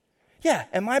 Yeah,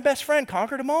 and my best friend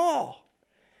conquered them all.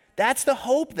 That's the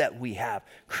hope that we have.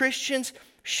 Christians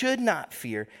should not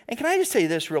fear. And can I just say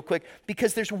this real quick?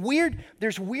 Because there's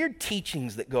weird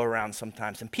teachings that go around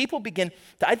sometimes, and people begin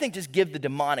to, I think, just give the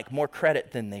demonic more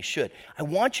credit than they should. I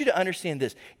want you to understand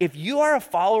this. If you are a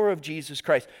follower of Jesus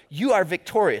Christ, you are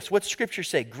victorious. What's Scripture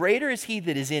say? Greater is he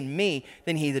that is in me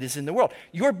than he that is in the world.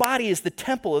 Your body is the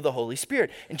temple of the Holy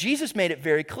Spirit. And Jesus made it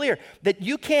very clear that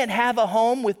you can't have a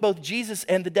home with both Jesus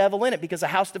and the devil in it because a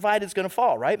house divided is going to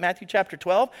fall, right? Matthew chapter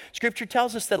 12, Scripture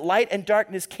tells us that light and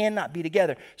darkness cannot be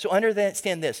together. So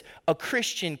understand this, a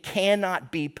Christian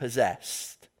cannot be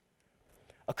possessed.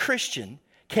 A Christian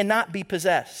cannot be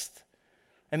possessed.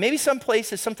 And maybe some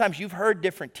places, sometimes you've heard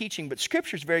different teaching, but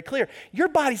Scripture is very clear. Your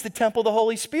body's the temple of the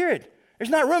Holy Spirit. There's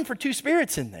not room for 2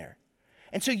 spirits in there.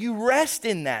 And so you rest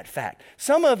in that fact.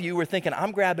 Some of you were thinking,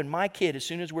 I'm grabbing my kid as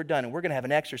soon as we're done, and we're going to have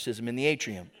an exorcism in the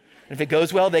atrium. And if it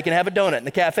goes well, they can have a donut in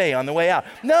the cafe on the way out.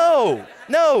 No.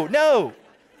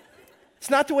 It's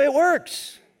not the way it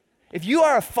works. If you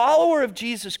are a follower of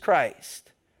Jesus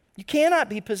Christ, you cannot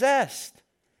be possessed.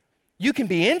 You can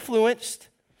be influenced.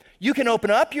 You can open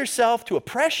up yourself to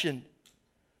oppression.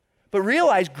 But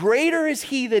realize greater is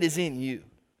he that is in you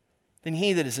than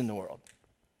he that is in the world.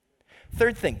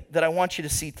 Third thing that I want you to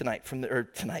see tonight,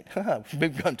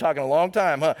 I'm talking a long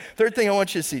time, huh? Third thing I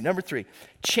want you to see, number 3,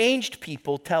 changed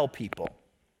people tell people.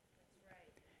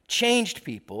 Changed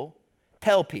people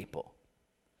tell people.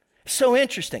 So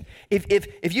interesting.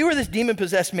 If you were this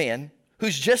demon-possessed man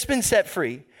who's just been set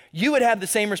free, you would have the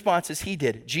same response as he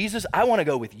did. Jesus, I want to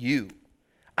go with you.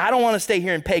 I don't want to stay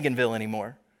here in Paganville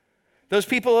anymore. Those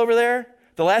people over there,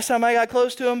 the last time I got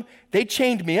close to them, they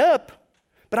chained me up.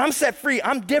 But I'm set free.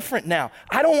 I'm different now.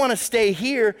 I don't want to stay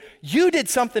here. You did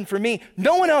something for me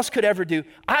no one else could ever do.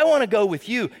 I want to go with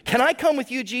you. Can I come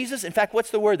with you, Jesus? In fact, what's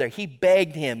the word there? He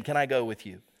begged him, can I go with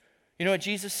you? You know what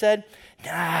Jesus said?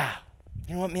 Nah.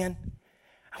 You know what, man?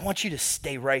 I want you to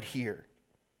stay right here.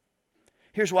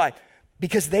 Here's why.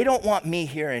 Because they don't want me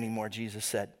here anymore, Jesus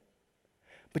said.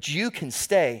 But you can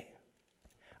stay.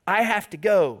 I have to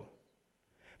go.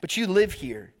 But you live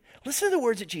here. Listen to the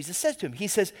words that Jesus says to him. He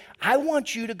says, I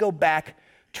want you to go back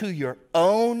to your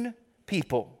own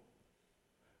people.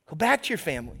 Go back to your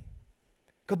family.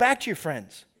 Go back to your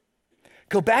friends.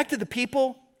 Go back to the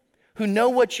people who know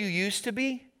what you used to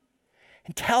be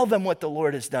and tell them what the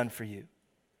Lord has done for you.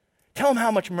 Tell them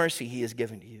how much mercy he has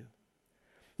given to you.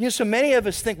 You know, so many of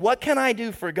us think, what can I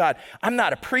do for God? I'm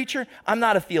not a preacher. I'm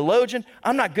not a theologian.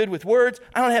 I'm not good with words.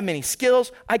 I don't have many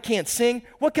skills. I can't sing.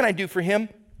 What can I do for him?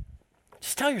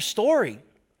 Just tell your story.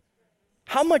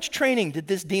 How much training did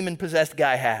this demon-possessed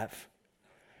guy have?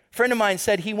 A friend of mine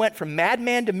said he went from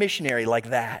madman to missionary like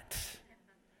that.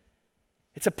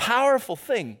 It's a powerful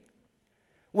thing.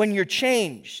 When you're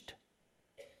changed,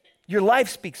 your life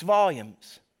speaks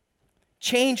volumes.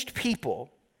 Changed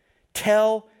people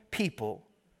tell people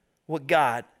what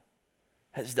God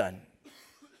has done.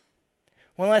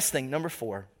 One last thing, number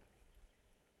 4.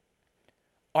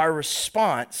 Our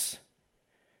response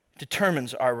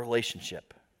determines our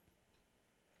relationship.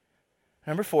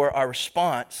 Number 4, our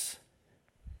response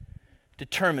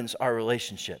determines our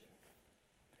relationship.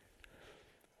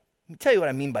 Let me tell you what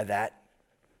I mean by that.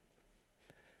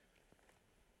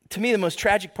 To me, the most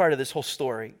tragic part of this whole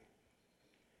story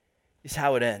is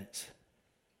how it ends.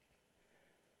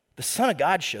 The Son of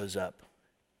God shows up,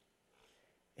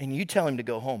 and you tell him to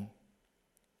go home.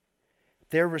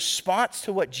 Their response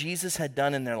to what Jesus had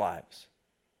done in their lives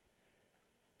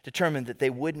determined that they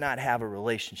would not have a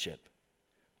relationship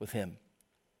with him,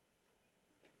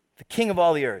 the king of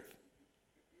all the earth.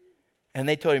 And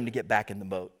they told him to get back in the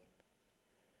boat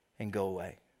and go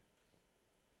away.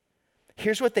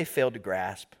 Here's what they failed to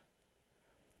grasp: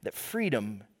 that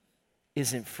freedom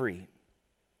isn't free.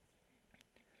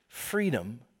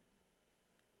 Freedom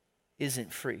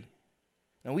isn't free.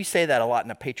 Now, we say that a lot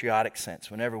in a patriotic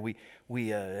sense. Whenever we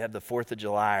have the 4th of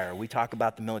July, or we talk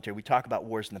about the military, we talk about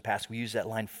wars in the past, we use that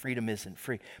line, freedom isn't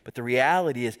free. But the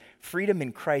reality is, freedom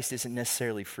in Christ isn't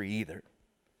necessarily free either.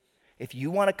 If you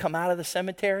want to come out of the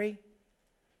cemetery,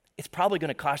 it's probably going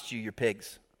to cost you your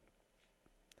pigs.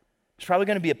 It's probably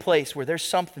going to be a place where there's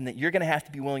something that you're going to have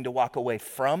to be willing to walk away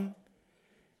from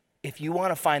if you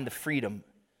want to find the freedom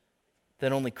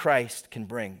that only Christ can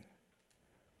bring.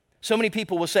 So many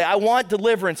people will say, I want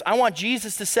deliverance. I want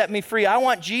Jesus to set me free. I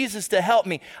want Jesus to help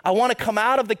me. I want to come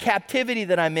out of the captivity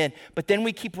that I'm in. But then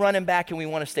we keep running back and we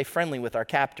want to stay friendly with our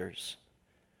captors.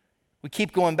 We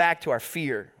keep going back to our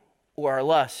fear or our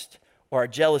lust or our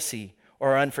jealousy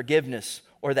or our unforgiveness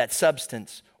or that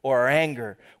substance or our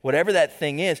anger, whatever that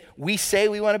thing is. We say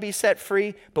we want to be set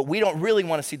free, but we don't really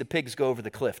want to see the pigs go over the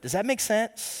cliff. Does that make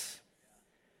sense?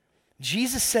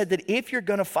 Jesus said that if you're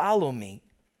going to follow me,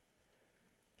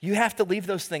 you have to leave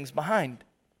those things behind.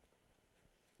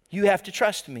 You have to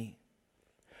trust me.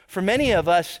 For many of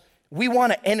us, we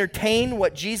want to entertain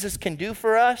what Jesus can do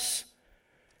for us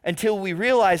until we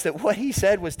realize that what he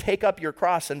said was, take up your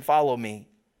cross and follow me.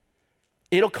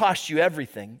 It'll cost you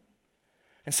everything.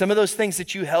 And some of those things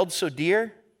that you held so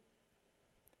dear,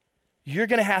 you're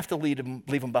going to have to leave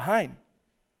them behind.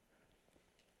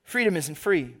 Freedom isn't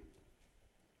free.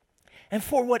 And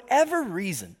for whatever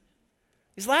reason,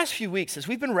 these last few weeks, as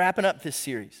we've been wrapping up this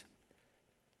series,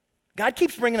 God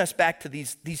keeps bringing us back to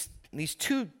these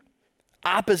two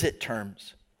opposite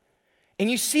terms. And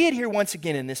you see it here once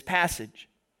again in this passage,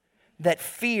 that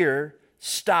fear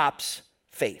stops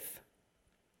faith.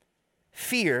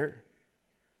 Fear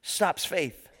stops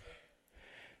faith.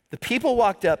 The people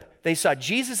walked up, they saw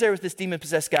Jesus there with this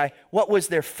demon-possessed guy. What was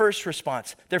their first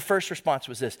response? Their first response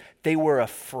was this: they were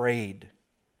afraid.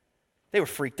 They were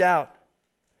freaked out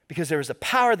because there was a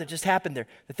power that just happened there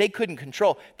that they couldn't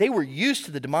control. They were used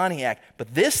to the demoniac,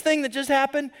 but this thing that just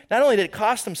happened, not only did it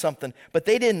cost them something, but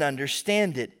they didn't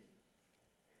understand it.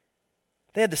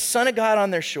 They had the Son of God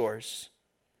on their shores,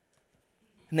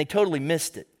 and they totally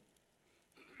missed it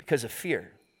because of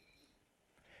fear.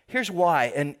 Here's why,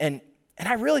 and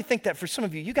I really think that for some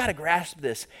of you, you got to grasp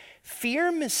this.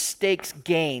 Fear mistakes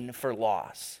gain for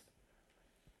loss.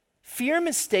 Fear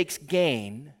mistakes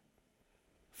gain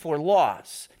for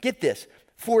loss. Get this.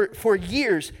 For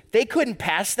years, they couldn't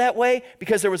pass that way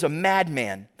because there was a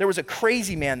madman. There was a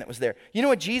crazy man that was there. You know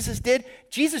what Jesus did?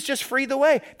 Jesus just freed the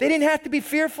way. They didn't have to be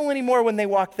fearful anymore when they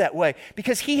walked that way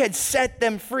because he had set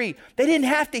them free. They didn't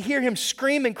have to hear him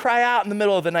scream and cry out in the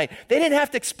middle of the night. They didn't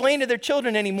have to explain to their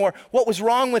children anymore what was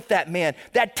wrong with that man.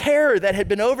 That terror that had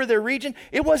been over their region,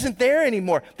 it wasn't there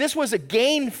anymore. This was a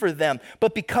gain for them.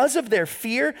 But because of their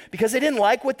fear, because they didn't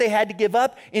like what they had to give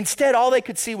up, instead all they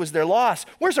could see was their loss.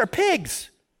 Where's our pigs?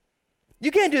 You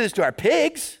can't do this to our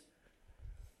pigs.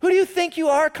 Who do you think you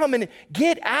are coming?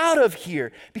 Get out of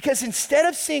here. Because instead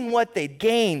of seeing what they'd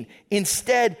gained,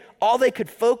 instead, all they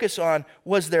could focus on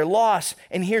was their loss.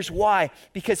 And here's why.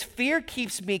 Because fear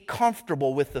keeps me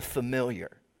comfortable with the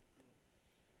familiar.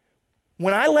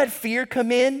 When I let fear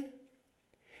come in,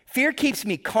 fear keeps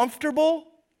me comfortable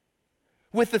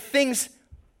with the things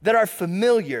that are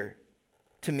familiar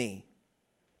to me.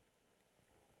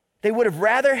 They would have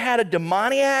rather had a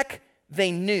demoniac they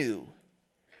knew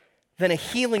than a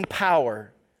healing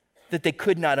power that they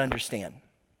could not understand.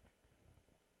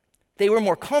 They were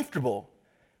more comfortable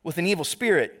with an evil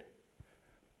spirit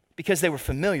because they were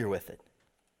familiar with it.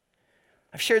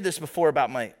 I've shared this before about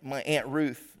my Aunt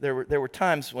Ruth. There were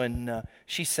times when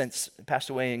she's since passed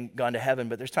away and gone to heaven,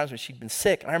 but there's times when she'd been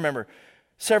sick. And I remember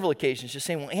several occasions just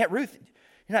saying, well, Aunt Ruth,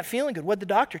 you're not feeling good. What did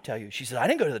the doctor tell you? She said, I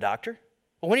didn't go to the doctor.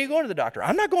 Well, when are you going to the doctor?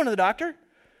 I'm not going to the doctor.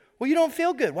 Well, you don't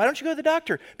feel good. Why don't you go to the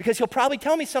doctor? Because he'll probably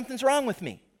tell me something's wrong with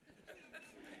me.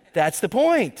 That's the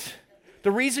point. The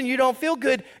reason you don't feel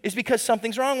good is because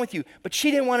something's wrong with you. But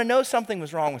she didn't want to know something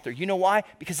was wrong with her. You know why?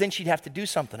 Because then she'd have to do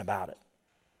something about it.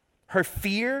 Her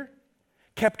fear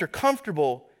kept her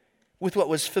comfortable with what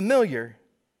was familiar.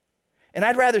 And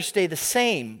I'd rather stay the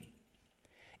same.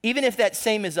 Even if that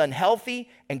same is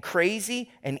unhealthy and crazy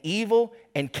and evil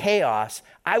and chaos,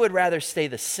 I would rather stay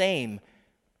the same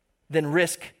than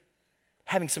risk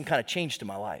having some kind of change to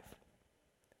my life.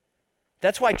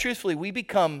 That's why, truthfully, we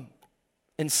become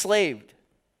enslaved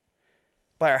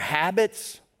by our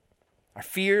habits, our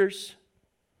fears,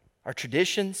 our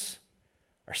traditions,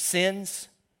 our sins.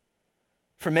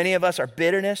 For many of us, our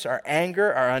bitterness, our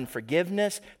anger, our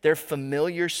unforgiveness, they're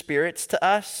familiar spirits to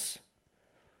us.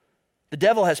 The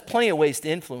devil has plenty of ways to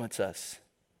influence us.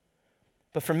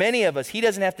 But for many of us, he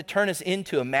doesn't have to turn us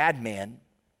into a madman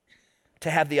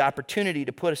to have the opportunity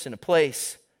to put us in a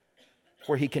place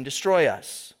where he can destroy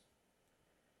us.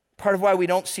 Part of why we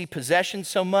don't see possession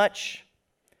so much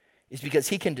is because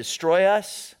he can destroy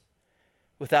us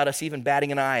without us even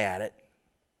batting an eye at it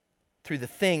through the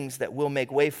things that we'll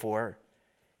make way for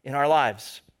in our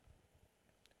lives.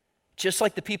 Just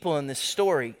like the people in this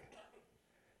story,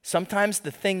 sometimes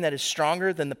the thing that is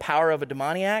stronger than the power of a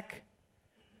demoniac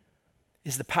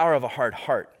is the power of a hard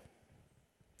heart,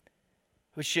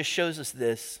 which just shows us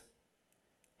this.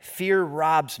 Fear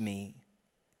robs me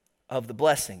of the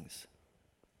blessings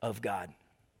of God.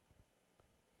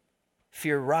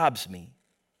 Fear robs me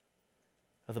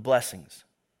of the blessings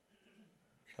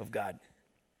of God.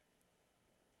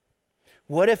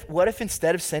 What if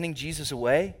instead of sending Jesus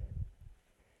away,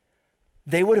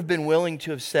 they would have been willing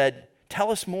to have said,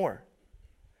 tell us more?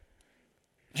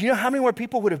 Do you know how many more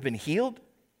people would have been healed?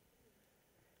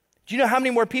 Do you know how many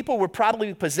more people were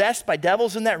probably possessed by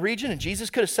devils in that region and Jesus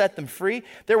could have set them free?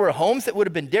 There were homes that would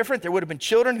have been different. There would have been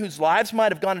children whose lives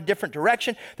might have gone a different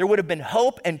direction. There would have been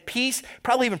hope and peace,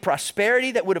 probably even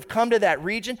prosperity that would have come to that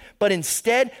region. But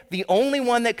instead, the only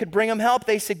one that could bring them help,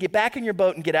 they said, get back in your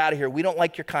boat and get out of here. We don't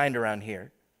like your kind around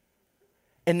here.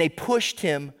 And they pushed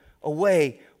him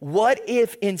away. What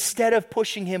if instead of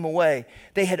pushing him away,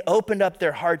 they had opened up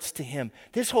their hearts to him?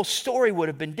 This whole story would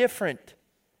have been different.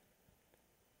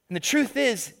 And the truth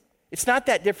is, it's not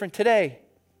that different today.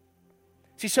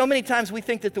 See, so many times we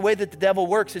think that the way that the devil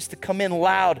works is to come in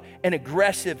loud and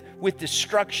aggressive with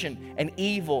destruction and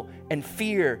evil and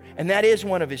fear. And that is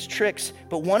one of his tricks.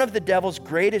 But one of the devil's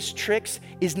greatest tricks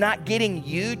is not getting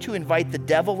you to invite the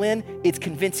devil in. It's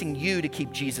convincing you to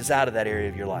keep Jesus out of that area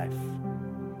of your life.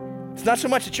 It's not so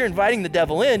much that you're inviting the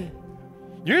devil in.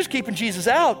 You're just keeping Jesus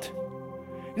out.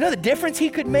 You know the difference he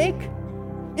could make?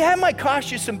 Yeah, it might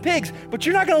cost you some pigs, but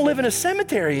you're not going to live in a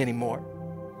cemetery anymore.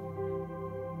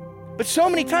 But so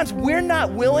many times we're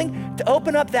not willing to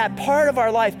open up that part of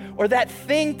our life or that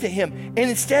thing to him. And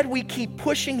instead we keep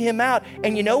pushing him out.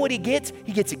 And you know what he gets?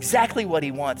 He gets exactly what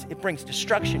he wants. It brings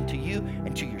destruction to you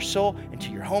and to your soul and to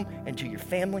your home and to your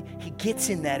family. He gets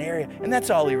in that area. And that's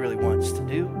all he really wants to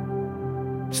do.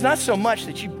 It's not so much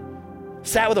that you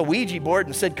sat with a Ouija board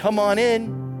and said, come on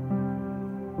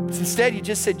in. It's instead you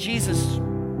just said, Jesus,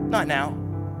 not now,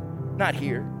 not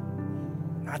here,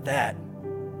 not that.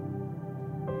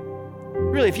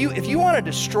 Really, if you want to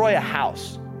destroy a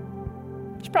house,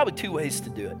 there's probably two ways to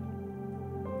do it.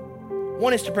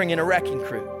 One is to bring in a wrecking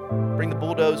crew. Bring the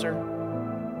bulldozer,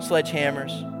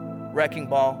 sledgehammers, wrecking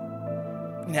ball.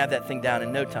 You can have that thing down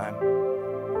in no time.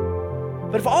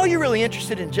 But if all you're really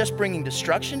interested in just bringing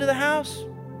destruction to the house,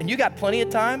 and you got plenty of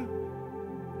time,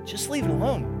 just leave it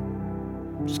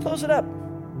alone. Just close it up.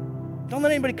 Don't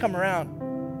let anybody come around.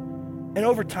 And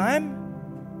over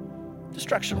time,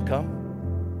 destruction will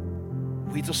come.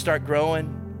 Weeds will start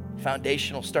growing.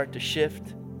 Foundation will start to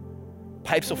shift.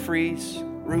 Pipes will freeze.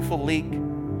 Roof will leak.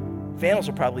 Vandals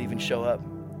will probably even show up.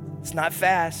 It's not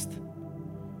fast,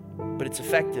 but it's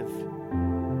effective.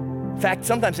 In fact,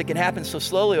 sometimes it can happen so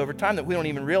slowly over time that we don't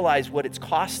even realize what it's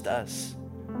cost us.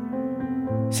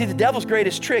 See, the devil's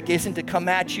greatest trick isn't to come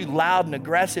at you loud and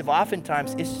aggressive.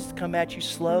 Oftentimes, it's just to come at you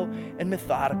slow and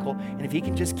methodical. And if he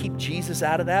can just keep Jesus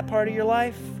out of that part of your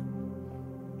life,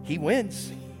 he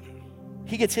wins.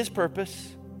 He gets his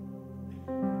purpose.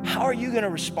 How are you going to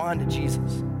respond to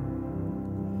Jesus?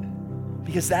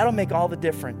 Because that'll make all the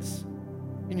difference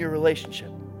in your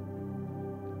relationship.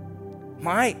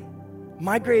 My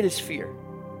greatest fear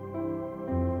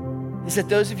is that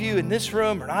those of you in this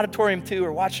room or an auditorium too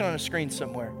or watching on a screen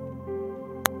somewhere,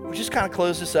 we just kind of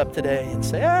close this up today and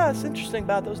say, it's interesting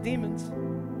about those demons.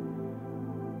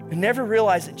 And never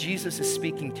realize that Jesus is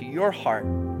speaking to your heart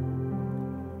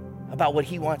about what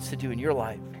he wants to do in your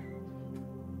life.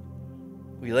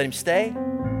 Will you let him stay?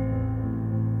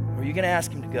 Or are you going to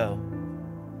ask him to go?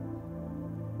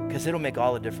 Because it'll make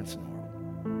all the difference in the world.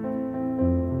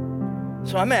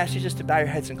 So I'm going to ask you just to bow your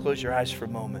heads and close your eyes for a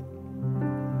moment.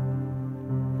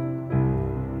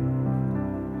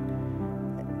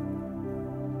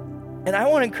 And I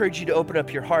want to encourage you to open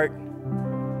up your heart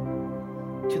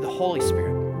to the Holy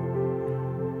Spirit.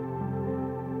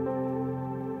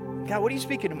 God, what are you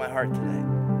speaking to my heart today?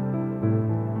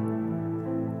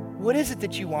 What is it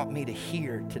that you want me to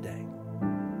hear today?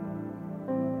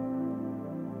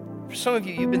 For some of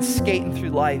you, you've been skating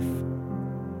through life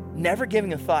never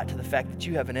giving a thought to the fact that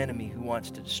you have an enemy who wants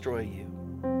to destroy you.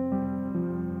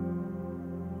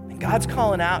 And God's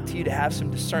calling out to you to have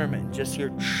some discernment and just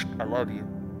hear, I love you.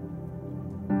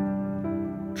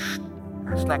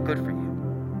 That's not good for you.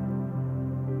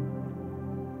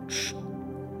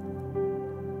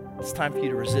 It's time for you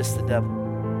to resist the devil.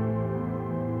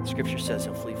 Scripture says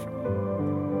he'll flee from you.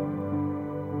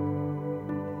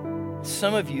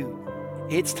 Some of you,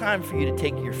 it's time for you to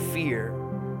take your fear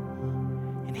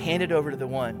and hand it over to the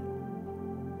one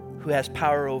who has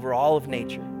power over all of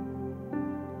nature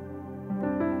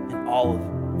and all of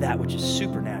that which is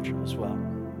supernatural as well.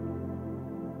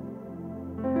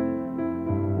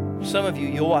 Some of you,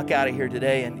 you'll walk out of here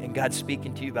today and God's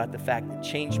speaking to you about the fact that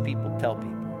changed people tell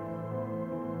people.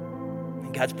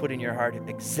 And God's put in your heart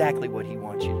exactly what he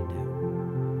wants you to do.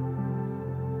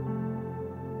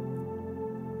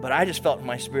 But I just felt in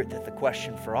my spirit that the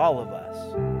question for all of us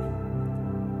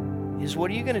is,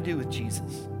 what are you going to do with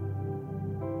Jesus?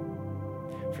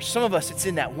 For some of us, it's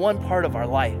in that one part of our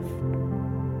life,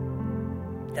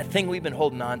 that thing we've been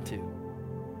holding on to.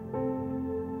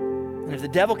 And if the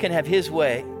devil can have his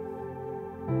way,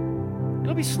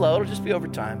 it'll be slow, it'll just be over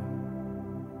time.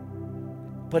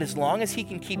 But as long as he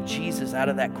can keep Jesus out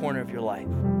of that corner of your life,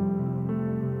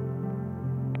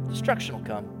 destruction will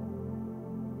come.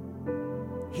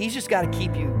 He's just got to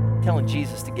keep you telling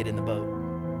Jesus to get in the boat.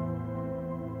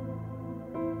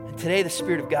 And today the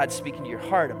Spirit of God's speaking to your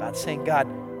heart about saying, God,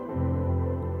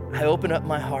 I open up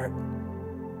my heart.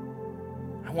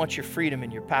 I want your freedom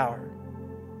and your power.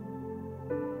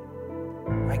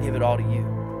 I give it all to you.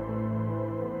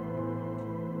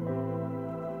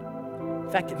 In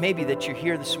fact, it may be that you're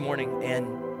here this morning and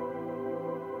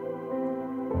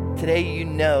today you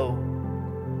know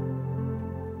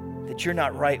that you're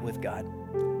not right with God.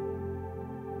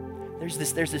 There's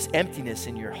this emptiness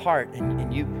in your heart,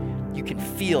 and you can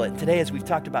feel it. Today, as we've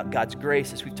talked about God's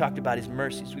grace, as we've talked about his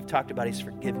mercies, we've talked about his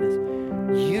forgiveness,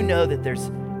 you know that there's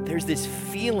this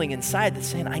feeling inside that's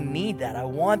saying, I need that, I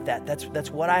want that, that's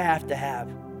what I have to have.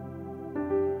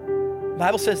 The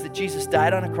Bible says that Jesus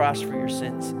died on a cross for your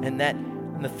sins, and that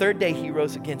on the third day he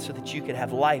rose again so that you could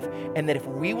have life, and that if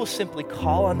we will simply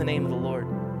call on the name of the Lord,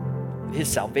 his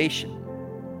salvation,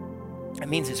 it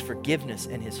means his forgiveness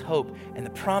and his hope and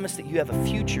the promise that you have a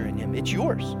future in him. It's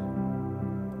yours.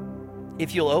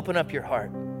 If you'll open up your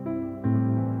heart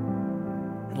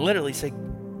and literally say,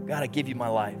 God, I give you my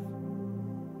life.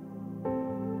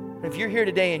 And if you're here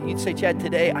today and you'd say, Chad,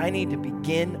 today I need to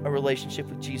begin a relationship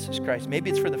with Jesus Christ. Maybe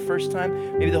it's for the first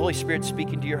time. Maybe the Holy Spirit's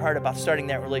speaking to your heart about starting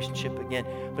that relationship again.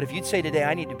 But if you'd say today,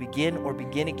 I need to begin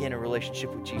again a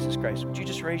relationship with Jesus Christ, would you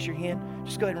just raise your hand?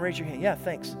 Just go ahead and raise your hand. Yeah,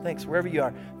 thanks. Wherever you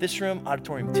are. This room,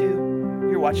 auditorium 2.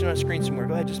 You're watching on a screen somewhere.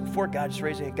 Go ahead, just before God, just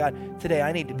raise your hand. God, today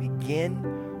I need to begin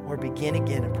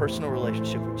again a personal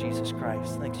relationship with Jesus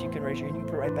Christ. Thanks. You can raise your hand. You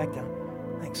can put it right back down.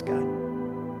 Thanks, God.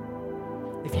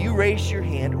 If you raise your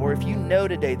hand, or if you know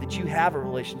today that you have a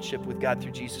relationship with God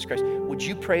through Jesus Christ, would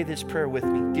you pray this prayer with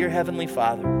me? Dear Heavenly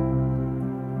Father,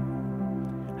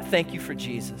 I thank you for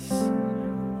Jesus,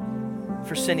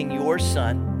 for sending your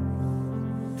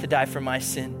Son to die for my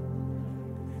sin.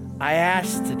 I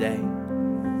ask today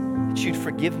that you'd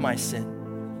forgive my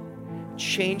sin,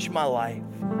 change my life.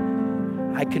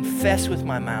 I confess with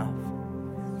my mouth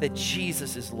that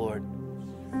Jesus is Lord,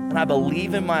 and I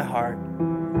believe in my heart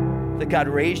that God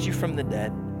raised you from the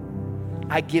dead.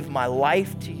 I give my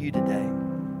life to you today.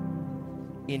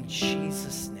 In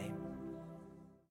Jesus' name.